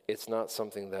me, it's not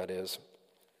something that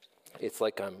it's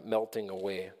like I'm melting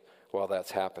away while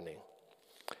that's happening.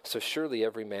 So surely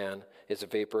every man is a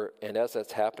vapor, and as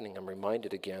that's happening, I'm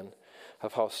reminded again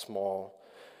of how small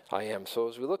I am. So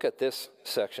as we look at this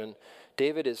section,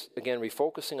 David is, again,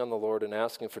 refocusing on the Lord and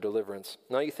asking for deliverance.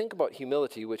 Now you think about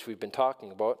humility, which we've been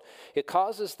talking about. It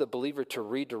causes the believer to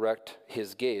redirect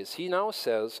his gaze. He now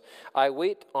says, I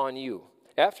wait on you.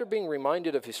 After being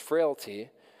reminded of his frailty,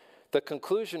 the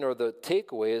conclusion or the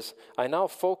takeaway is, I now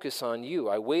focus on you.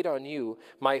 I wait on you.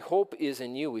 My hope is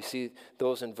in you. We see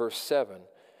those in verse 7.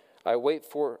 I wait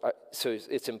for, so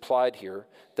it's implied here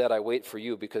that I wait for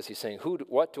you, because he's saying,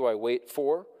 what do I wait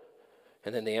for?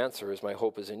 And then the answer is, my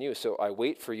hope is in you. So I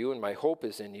wait for you and my hope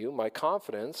is in you. My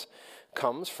confidence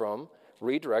comes from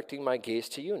redirecting my gaze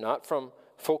to you, not from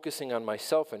focusing on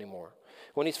myself anymore.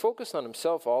 When he's focused on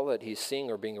himself, all that he's seeing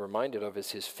or being reminded of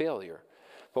is his failure.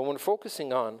 But when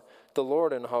focusing on the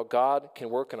Lord and how God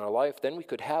can work in our life, then we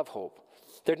could have hope.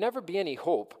 There'd never be any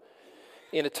hope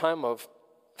in a time of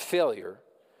failure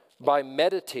by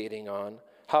meditating on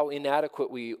how inadequate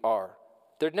we are.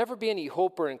 There'd never be any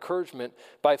hope or encouragement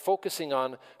by focusing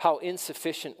on how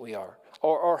insufficient we are,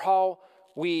 or how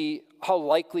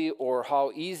likely or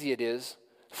how easy it is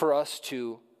for us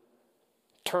to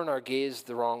turn our gaze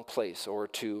the wrong place, or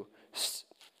to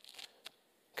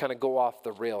kind of go off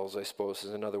the rails, I suppose,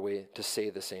 is another way to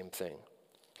say the same thing.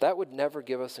 That would never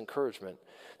give us encouragement.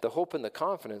 The hope and the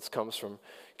confidence comes from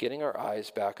getting our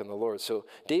eyes back on the Lord. So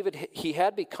David, he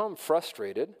had become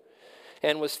frustrated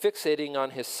and was fixating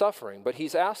on his suffering, but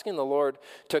he's asking the Lord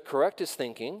to correct his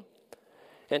thinking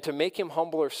and to make him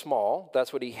humble or small.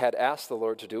 That's what he had asked the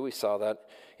Lord to do. We saw that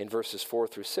in verses 4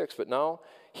 through 6. But now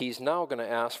he's going to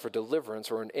ask for deliverance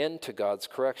or an end to God's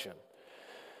correction.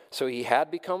 So he had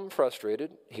become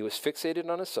frustrated. He was fixated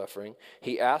on his suffering.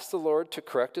 He asked the Lord to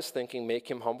correct his thinking,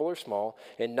 make him humble or small.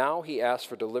 And now he asked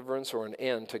for deliverance or an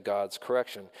end to God's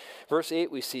correction. Verse 8,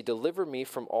 we see, deliver me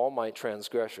from all my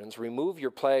transgressions. Remove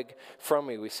your plague from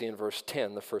me, we see in verse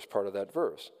 10, the first part of that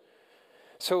verse.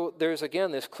 So there's,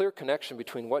 again, this clear connection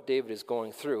between what David is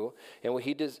going through and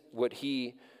what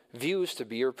he views to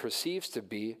be or perceives to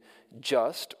be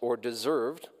just or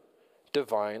deserved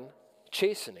divine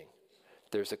chastening.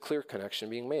 There's a clear connection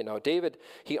being made. Now, David,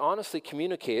 he honestly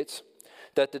communicates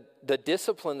that the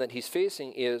discipline that he's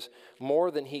facing is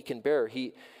more than he can bear.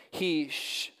 He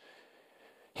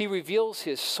reveals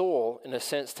his soul, in a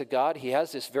sense, to God. He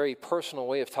has this very personal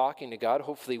way of talking to God.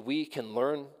 Hopefully we can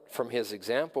learn from his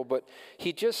example, but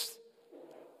he just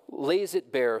lays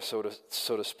it bare, so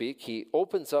to speak. He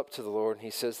opens up to the Lord and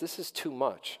he says, this is too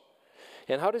much.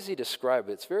 And how does he describe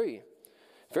it? It's very,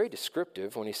 very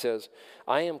descriptive when he says,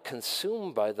 I am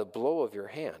consumed by the blow of your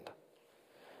hand.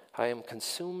 I am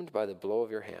consumed by the blow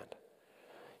of your hand.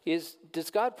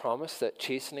 Does God promise that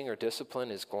chastening or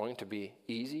discipline is going to be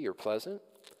easy or pleasant?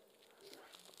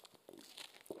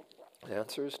 The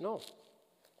answer is no.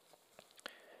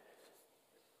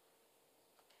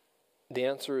 The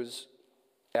answer is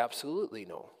absolutely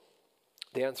no.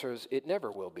 The answer is it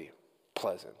never will be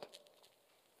pleasant.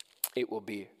 It will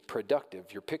be productive.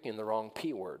 You're picking the wrong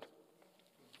P word.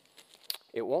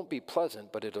 It won't be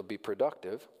pleasant, but it'll be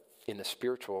productive in a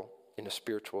spiritual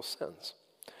sense.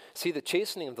 See, the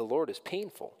chastening of the Lord is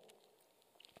painful.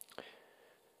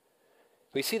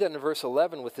 We see that in verse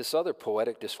 11 with this other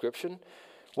poetic description.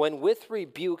 When with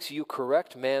rebukes you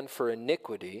correct man for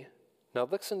iniquity. Now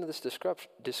listen to this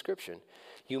description.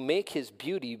 You make his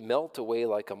beauty melt away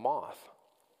like a moth.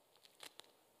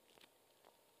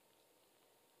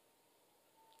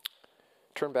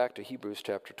 Turn back to Hebrews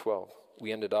chapter 12.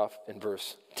 We ended off in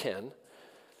verse 10.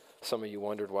 Some of you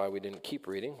wondered why we didn't keep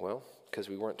reading. Well, because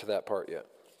we weren't to that part yet.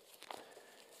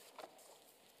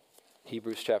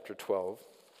 Hebrews chapter 12.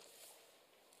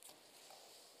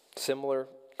 Similar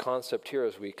concept here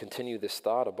as we continue this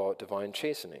thought about divine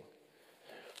chastening.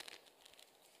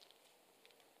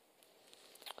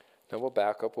 Now we'll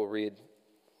back up. We'll read.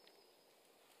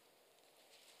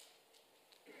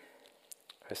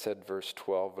 I said verse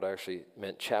 12, but I actually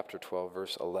meant chapter 12,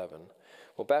 verse 11.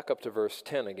 We'll back up to verse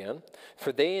 10 again.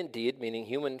 For they indeed, meaning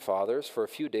human fathers, for a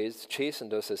few days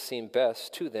chastened us as seemed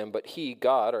best to them, but he,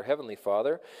 God, our heavenly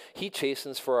Father, he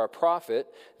chastens for our profit,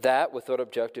 that without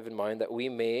objective in mind, that we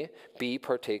may be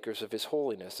partakers of his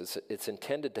holiness. It's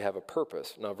intended to have a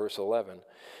purpose. Now verse 11,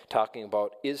 talking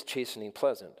about, is chastening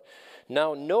pleasant?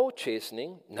 Now no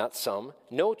chastening, not some,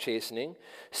 no chastening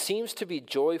seems to be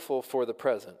joyful for the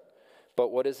present.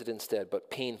 But what is it instead?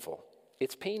 But painful.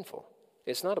 It's painful.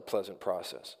 It's not a pleasant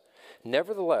process.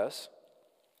 Nevertheless,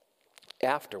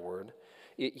 afterward,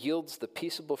 it yields the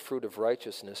peaceable fruit of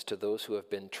righteousness to those who have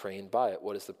been trained by it.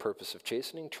 What is the purpose of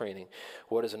chastening? Training.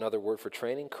 What is another word for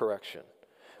training? Correction.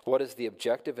 What is the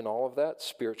objective in all of that?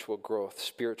 Spiritual growth,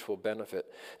 spiritual benefit.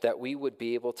 That we would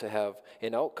be able to have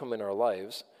an outcome in our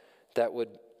lives that would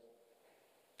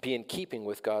be in keeping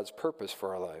with God's purpose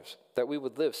for our lives. That we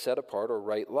would live set apart or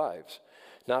right lives.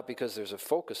 Not because there's a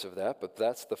focus of that, but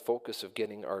that's the focus of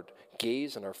getting our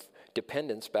gaze and our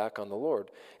dependence back on the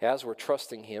Lord. As we're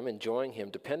trusting him, enjoying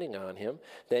him, depending on him,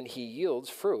 then he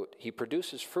yields fruit. He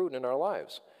produces fruit in our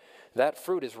lives. That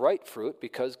fruit is right fruit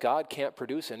because God can't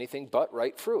produce anything but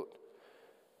right fruit.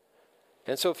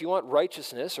 And so if you want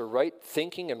righteousness or right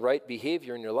thinking and right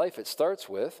behavior in your life, it starts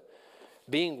with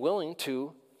being willing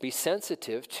to be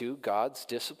sensitive to God's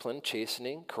discipline,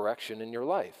 chastening, correction in your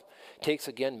life. It takes,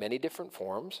 again, many different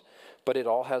forms, but it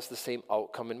all has the same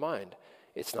outcome in mind.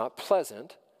 It's not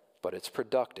pleasant, but it's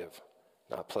productive.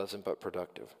 Not pleasant, but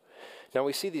productive. Now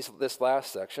we see this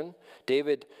last section.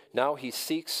 David, now he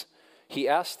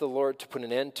asks the Lord to put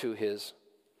an end to his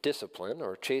discipline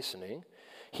or chastening.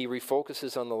 He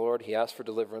refocuses on the Lord. He asks for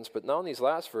deliverance. But now in these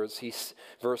last verses,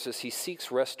 he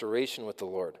seeks restoration with the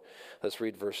Lord. Let's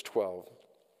read verse 12.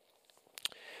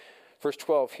 Verse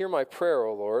 12, hear my prayer,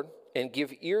 O Lord, and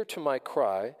give ear to my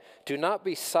cry. Do not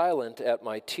be silent at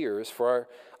my tears, for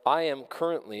I am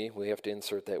currently, we have to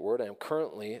insert that word, I am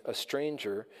currently a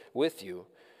stranger with you.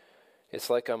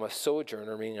 It's like I'm a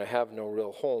sojourner, meaning I have no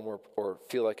real home or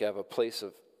feel like I have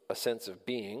a sense of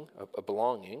being, a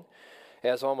belonging.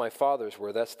 As all my fathers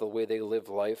were, that's the way they lived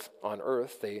life on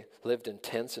earth. They lived in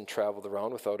tents and traveled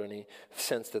around without any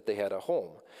sense that they had a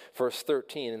home. Verse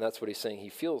 13, and that's what he's saying he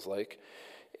feels like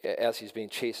as he's being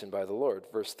chastened by the Lord.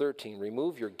 Verse 13,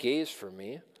 remove your gaze from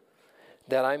me,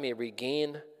 that I may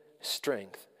regain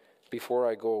strength before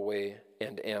I go away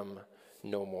and am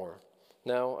no more.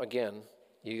 Now, again,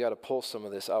 you got to pull some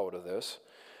of this out of this,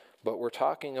 but we're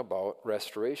talking about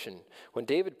restoration. When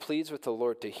David pleads with the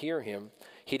Lord to hear him,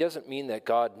 he doesn't mean that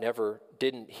God never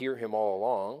didn't hear him all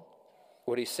along.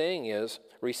 What he's saying is,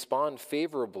 respond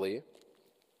favorably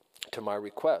to my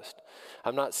request.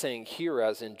 I'm not saying hear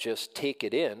as in just take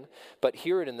it in, but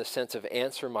hear it in the sense of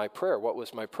answer my prayer. What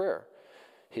was my prayer?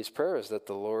 His prayer is that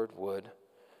the Lord would,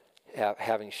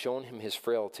 having shown him his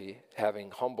frailty,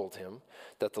 having humbled him,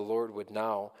 that the Lord would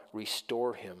now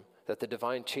restore him, that the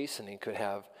divine chastening could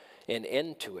have an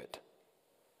end to it.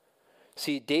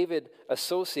 See, David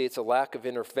associates a lack of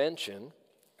intervention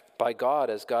by God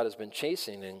as God has been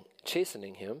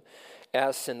chastening him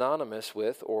as synonymous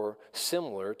with or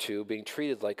similar to being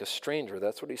treated like a stranger.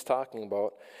 That's what he's talking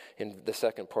about in the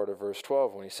second part of verse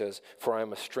 12 when he says, "For I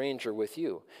am a stranger with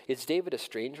you." Is David a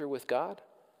stranger with God?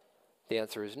 The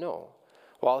answer is no.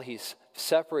 While he's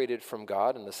separated from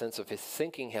God in the sense of his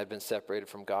thinking had been separated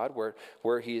from God,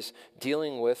 where he's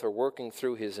dealing with or working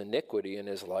through his iniquity in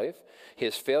his life,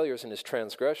 his failures and his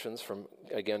transgressions from,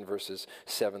 again, verses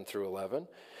 7 through 11,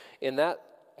 in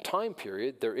that time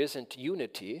period, there isn't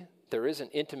unity, there isn't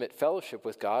intimate fellowship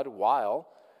with God while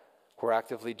we're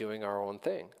actively doing our own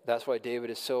thing. That's why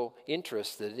David is so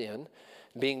interested in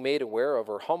being made aware of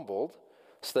or humbled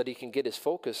so that he can get his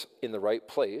focus in the right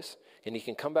place and he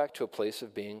can come back to a place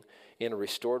of being in a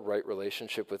restored right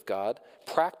relationship with God.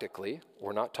 Practically,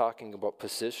 we're not talking about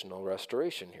positional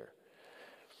restoration here.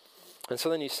 And so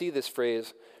then you see this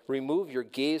phrase, "remove your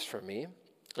gaze from me,"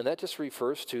 and that just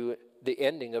refers to the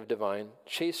ending of divine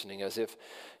chastening, as if,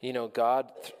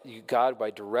 God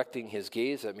by directing his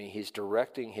gaze at me, he's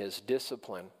directing his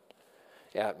discipline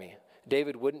at me.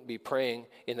 David wouldn't be praying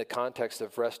in the context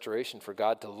of restoration for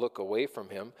God to look away from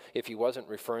him if he wasn't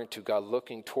referring to God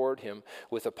looking toward him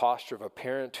with a posture of a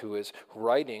parent who is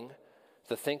righting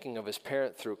the thinking of his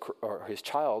parent or his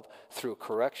child through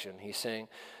correction. He's saying,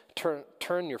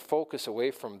 turn your focus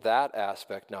away from that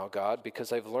aspect now, God,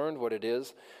 because I've learned what it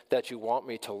is that you want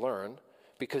me to learn,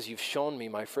 because you've shown me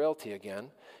my frailty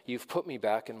again. You've put me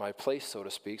back in my place, so to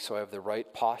speak, so I have the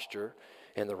right posture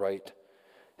and the right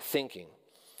thinking.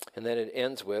 And then it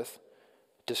ends with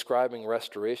describing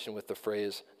restoration with the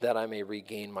phrase, "that I may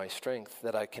regain my strength,"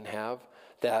 that I can have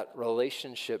that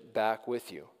relationship back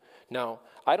with you. Now,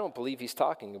 I don't believe he's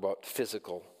talking about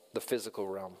the physical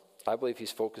realm. I believe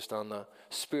he's focused on the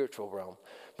spiritual realm.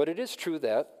 But it is true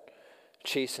that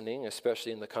chastening,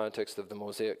 especially in the context of the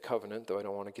Mosaic covenant, though I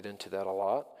don't want to get into that a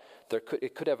lot,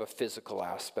 it could have a physical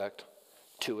aspect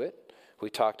to it. We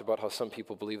talked about how some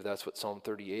people believe that's what Psalm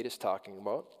 38 is talking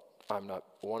about. I'm not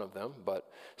one of them, but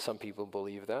some people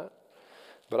believe that.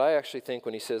 But I actually think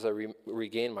when he says I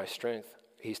regain my strength,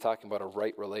 he's talking about a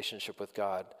right relationship with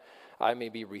God. I may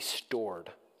be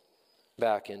restored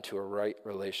back into a right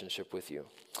relationship with you.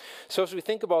 So as we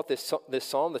think about this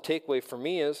psalm, the takeaway for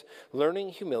me is learning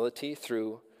humility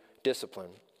through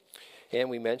discipline. And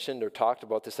we mentioned or talked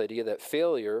about this idea that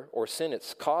failure or sin,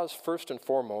 it's caused first and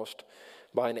foremost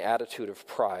by an attitude of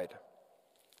pride.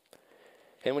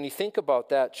 And when you think about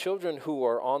that, children who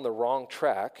are on the wrong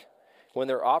track, when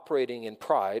they're operating in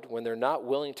pride, when they're not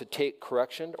willing to take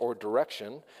correction or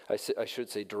direction, I should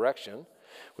say direction,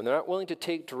 when they're not willing to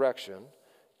take direction,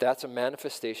 that's a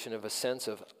manifestation of a sense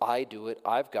of, I do it,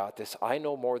 I've got this, I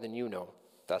know more than you know.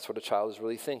 That's what a child is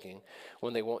really thinking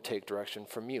when they won't take direction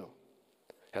from you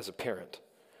as a parent.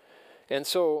 And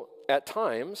so at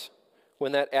times,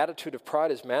 when that attitude of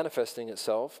pride is manifesting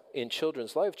itself in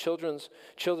children's life, children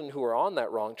who are on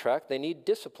that wrong track, they need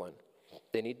discipline.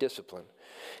 They need discipline.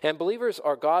 And believers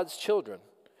are God's children,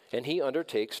 and he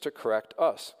undertakes to correct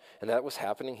us. And that was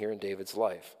happening here in David's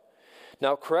life.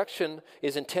 Now, correction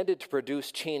is intended to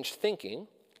produce changed thinking,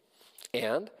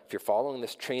 and if you're following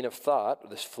this train of thought,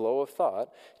 this flow of thought,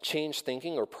 changed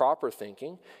thinking or proper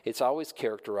thinking, it's always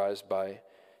characterized by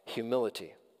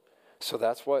humility. So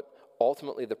that's what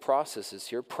ultimately the process is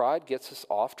here. Pride gets us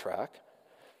off track,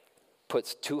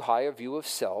 puts too high a view of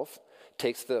self,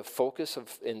 takes the focus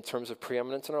in terms of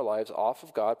preeminence in our lives off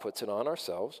of God, puts it on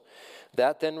ourselves.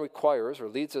 That then requires or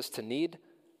leads us to need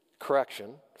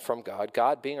correction from God.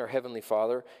 God being our Heavenly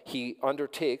Father, he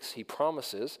undertakes, he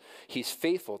promises, he's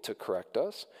faithful to correct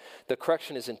us. The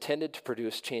correction is intended to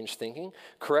produce changed thinking.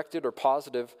 Corrected or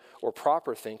positive or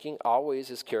proper thinking always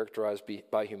is characterized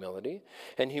by humility.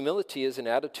 And humility is an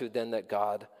attitude then that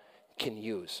God can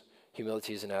use.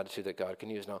 Humility is an attitude that God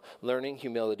can use. Now, learning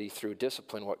humility through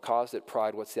discipline, what caused it?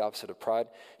 Pride. What's the opposite of pride?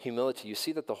 Humility. You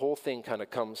see that the whole thing kind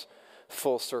of comes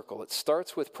full circle. It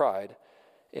starts with pride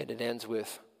and it ends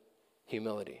with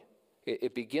humility.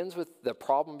 It begins with the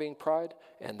problem being pride,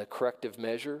 and the corrective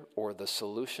measure or the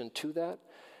solution to that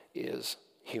is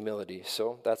humility.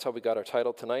 So that's how we got our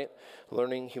title tonight,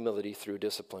 Learning Humility Through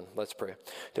Discipline. Let's pray.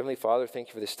 Heavenly Father, thank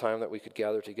you for this time that we could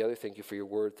gather together. Thank you for your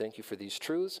word. Thank you for these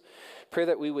truths. Pray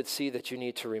that we would see that you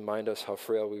need to remind us how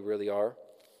frail we really are,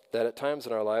 that at times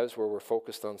in our lives where we're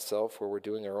focused on self, where we're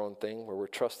doing our own thing, where we're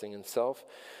trusting in self,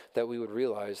 that we would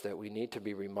realize that we need to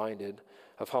be reminded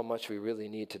of how much we really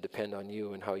need to depend on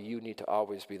you and how you need to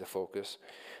always be the focus,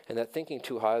 and that thinking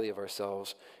too highly of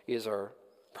ourselves is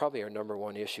probably our number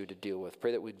one issue to deal with.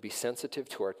 Pray that we'd be sensitive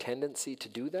to our tendency to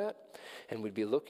do that, and we'd be looking